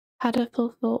How to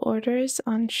fulfill orders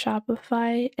on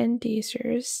Shopify and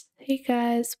DSers. Hey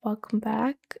guys, welcome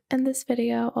back. In this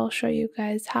video, I'll show you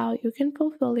guys how you can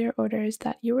fulfill your orders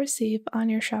that you receive on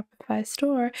your Shopify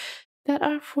store that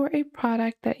are for a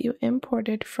product that you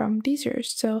imported from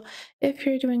DSers. So if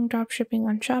you're doing dropshipping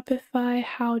on Shopify,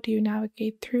 how do you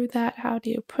navigate through that? How do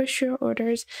you push your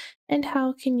orders? And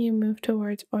how can you move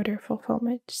towards order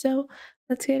fulfillment? So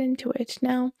let's get into it.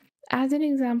 Now, as an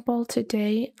example,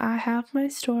 today I have my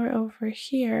store over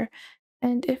here,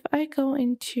 and if I go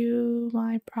into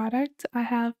my product, I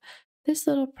have this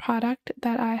little product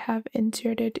that I have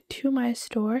inserted to my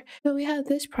store. So we have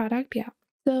this product, yeah.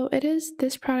 So it is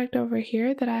this product over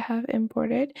here that I have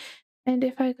imported. And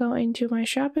if I go into my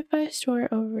Shopify store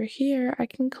over here, I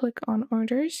can click on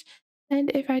orders.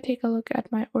 And if I take a look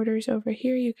at my orders over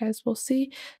here, you guys will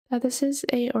see that this is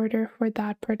a order for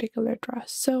that particular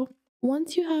dress. So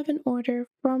once you have an order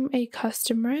from a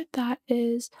customer that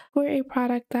is for a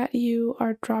product that you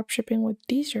are drop shipping with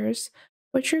DSers,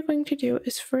 what you're going to do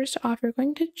is first off, you're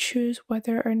going to choose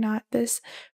whether or not this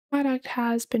product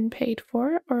has been paid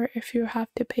for or if you have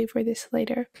to pay for this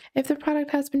later. If the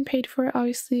product has been paid for,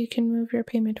 obviously you can move your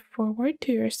payment forward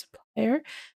to your supplier.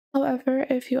 However,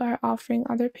 if you are offering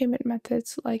other payment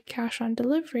methods like cash on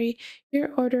delivery, your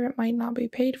order might not be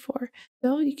paid for,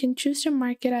 though you can choose to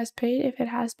mark it as paid if it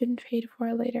has been paid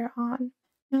for later on.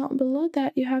 Now, below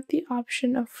that, you have the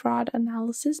option of fraud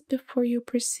analysis before you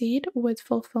proceed with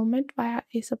fulfillment via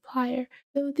a supplier.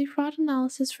 So the fraud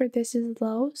analysis for this is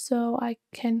low, so I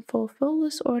can fulfill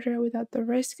this order without the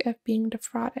risk of being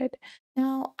defrauded.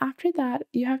 Now, after that,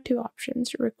 you have two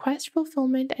options, request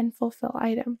fulfillment and fulfill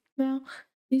item. Now,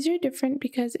 these are different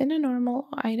because in a normal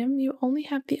item, you only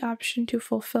have the option to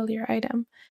fulfill your item.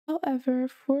 However,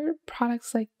 for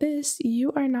products like this,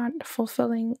 you are not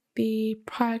fulfilling the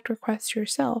product request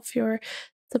yourself. Your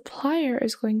supplier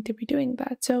is going to be doing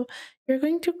that. So you're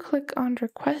going to click on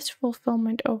request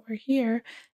fulfillment over here.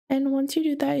 And once you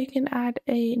do that, you can add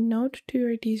a note to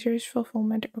your DSers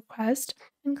fulfillment request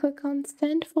and click on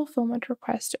send fulfillment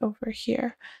request over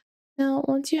here. Now,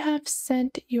 once you have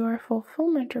sent your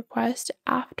fulfillment request,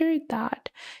 after that,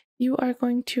 you are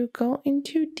going to go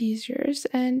into DSers.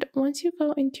 And once you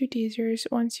go into DSers,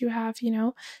 once you have,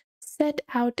 set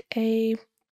out a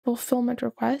fulfillment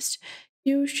request,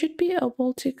 you should be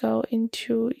able to go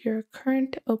into your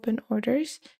current open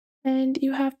orders and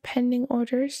you have pending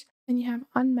orders and you have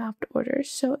unmapped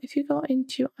orders. So if you go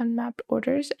into unmapped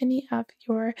orders, any of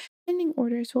your pending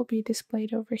orders will be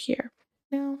displayed over here.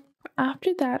 Now,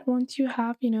 after that, once you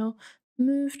have,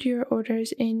 moved your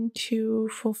orders into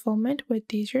fulfillment with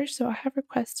DSers, so I have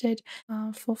requested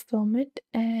fulfillment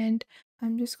and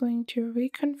I'm just going to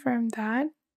reconfirm that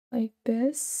like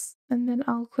this, and then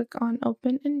I'll click on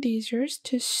open in DSers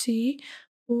to see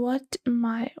what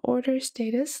my order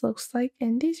status looks like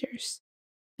in DSers.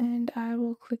 And I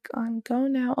will click on go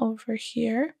now over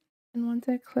here. And once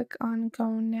I click on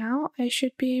go now, I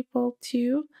should be able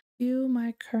to view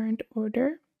my current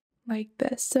order like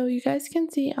this. So you guys can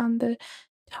see on the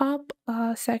top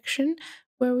section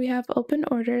where we have open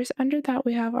orders. Under that,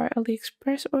 we have our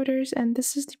AliExpress orders, and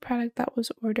this is the product that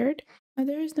was ordered. Now,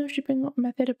 there is no shipping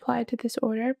method applied to this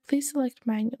order. Please select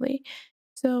manually.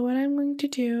 So what I'm going to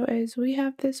do is we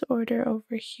have this order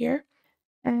over here.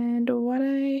 And what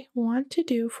I want to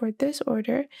do for this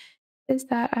order is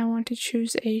that I want to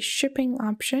choose a shipping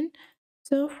option.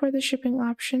 So for the shipping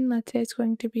option, let's say it's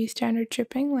going to be standard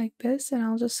shipping like this, and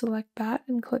I'll just select that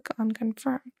and click on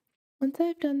confirm. Once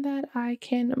I've done that, I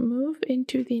can move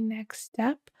into the next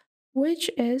step, which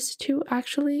is to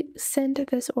actually send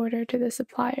this order to the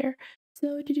supplier.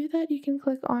 So to do that, you can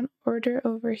click on order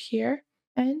over here,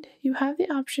 and you have the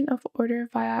option of order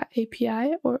via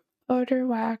API or order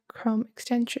via Chrome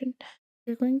extension.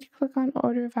 You're going to click on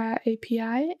order via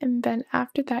API, and then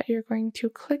after that, you're going to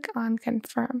click on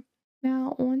confirm.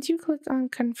 Now, once you click on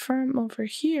confirm over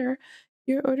here,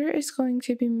 your order is going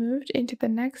to be moved into the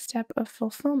next step of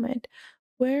fulfillment,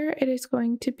 where it is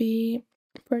going to be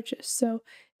purchased. So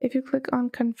if you click on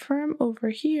confirm over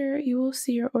here, you will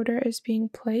see your order is being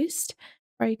placed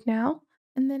right now.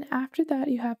 And then after that,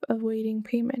 you have awaiting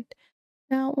payment.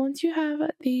 Now, once you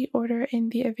have the order in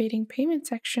the awaiting payment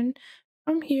section,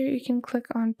 from here you can click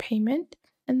on payment.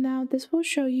 And now this will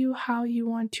show you how you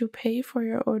want to pay for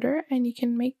your order, and you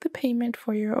can make the payment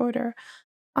for your order.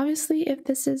 Obviously, if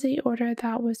this is a order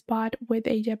that was bought with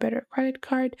a debit or credit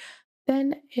card,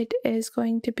 then it is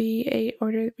going to be a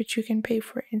order which you can pay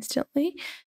for instantly.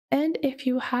 And if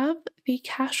you have the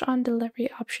cash on delivery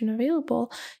option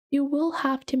available, you will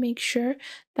have to make sure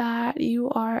that you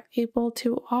are able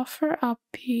to offer up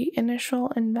the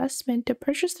initial investment to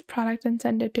purchase the product and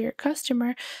send it to your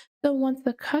customer. So once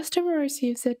the customer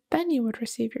receives it, then you would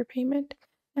receive your payment.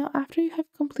 Now, after you have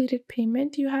completed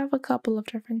payment, you have a couple of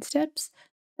different steps,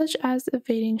 such as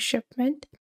evading shipment.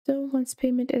 So once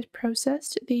payment is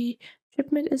processed, the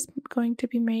shipment is going to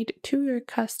be made to your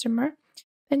customer.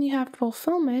 Then you have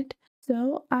fulfillment.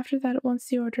 So after that, once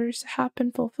the orders have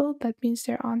been fulfilled, that means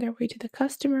they're on their way to the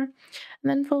customer. And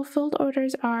then fulfilled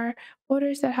orders are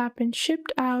orders that have been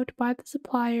shipped out by the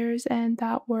suppliers and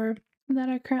that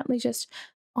are currently just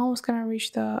almost gonna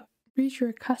reach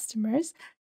your customers.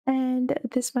 And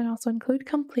this might also include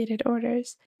completed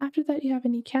orders. After that, you have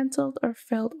any canceled or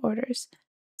failed orders.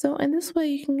 So in this way,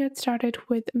 you can get started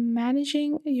with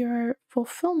managing your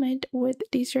fulfillment with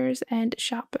DSers and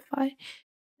Shopify.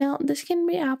 Now, this can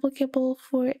be applicable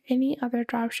for any other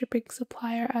dropshipping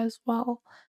supplier as well.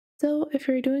 So, if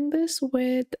you're doing this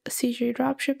with CJ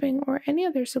Dropshipping or any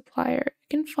other supplier,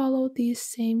 you can follow these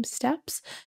same steps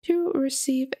to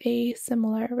receive a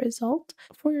similar result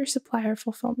for your supplier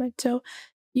fulfillment. So,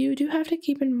 you do have to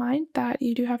keep in mind that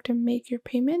you do have to make your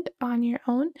payment on your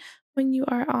own when you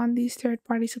are on these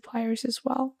third-party suppliers as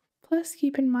well. Plus,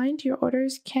 keep in mind your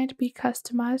orders can't be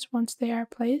customized once they are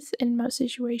placed in most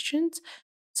situations.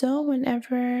 So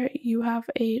whenever you have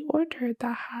a order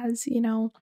that has,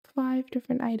 5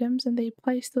 different items and they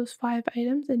place those 5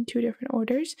 items in 2 different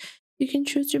orders, you can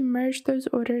choose to merge those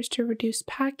orders to reduce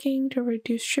packing, to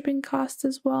reduce shipping costs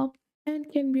as well,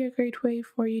 and can be a great way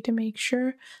for you to make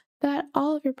sure that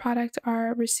all of your products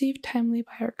are received timely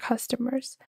by your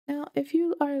customers. Now, if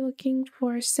you are looking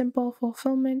for simple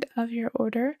fulfillment of your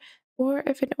order, or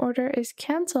if an order is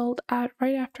canceled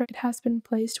right after it has been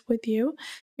placed with you,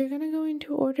 you're going to go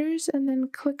into orders and then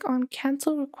click on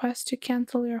cancel request to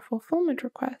cancel your fulfillment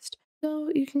request.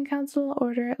 So you can cancel an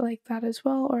order like that as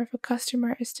well, or if a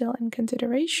customer is still in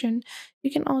consideration, you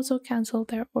can also cancel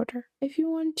their order. If you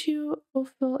want to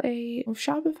fulfill a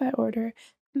Shopify order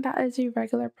that is a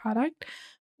regular product,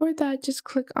 for that, just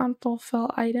click on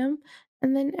fulfill item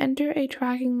and then enter a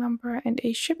tracking number and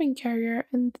a shipping carrier,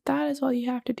 and that is all you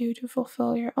have to do to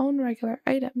fulfill your own regular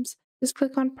items. Just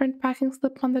click on print packing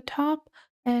slip on the top,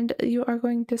 and you are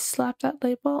going to slap that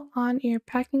label on your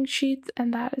packing sheets,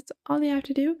 and that is all you have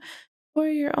to do for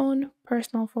your own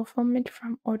personal fulfillment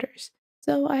from orders.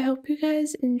 So I hope you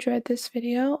guys enjoyed this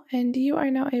video and you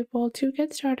are now able to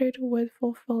get started with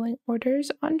fulfilling orders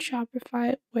on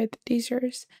Shopify with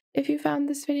DSers. If you found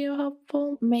this video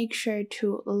helpful, make sure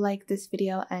to like this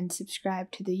video and subscribe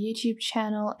to the YouTube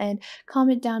channel and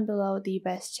comment down below the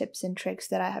best tips and tricks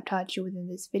that I have taught you within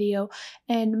this video.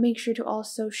 And make sure to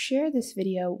also share this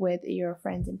video with your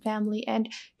friends and family and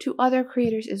to other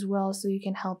creators as well so you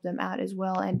can help them out as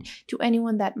well, and to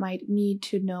anyone that might need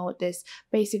to know this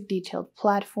basic detailed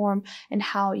platform and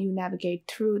how you navigate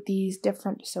through these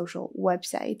different social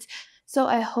websites. So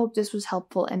I hope this was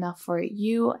helpful enough for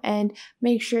you, and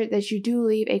make sure that you do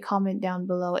leave a comment down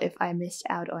below if I missed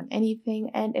out on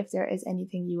anything and if there is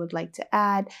anything you would like to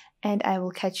add, and I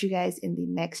will catch you guys in the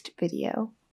next video.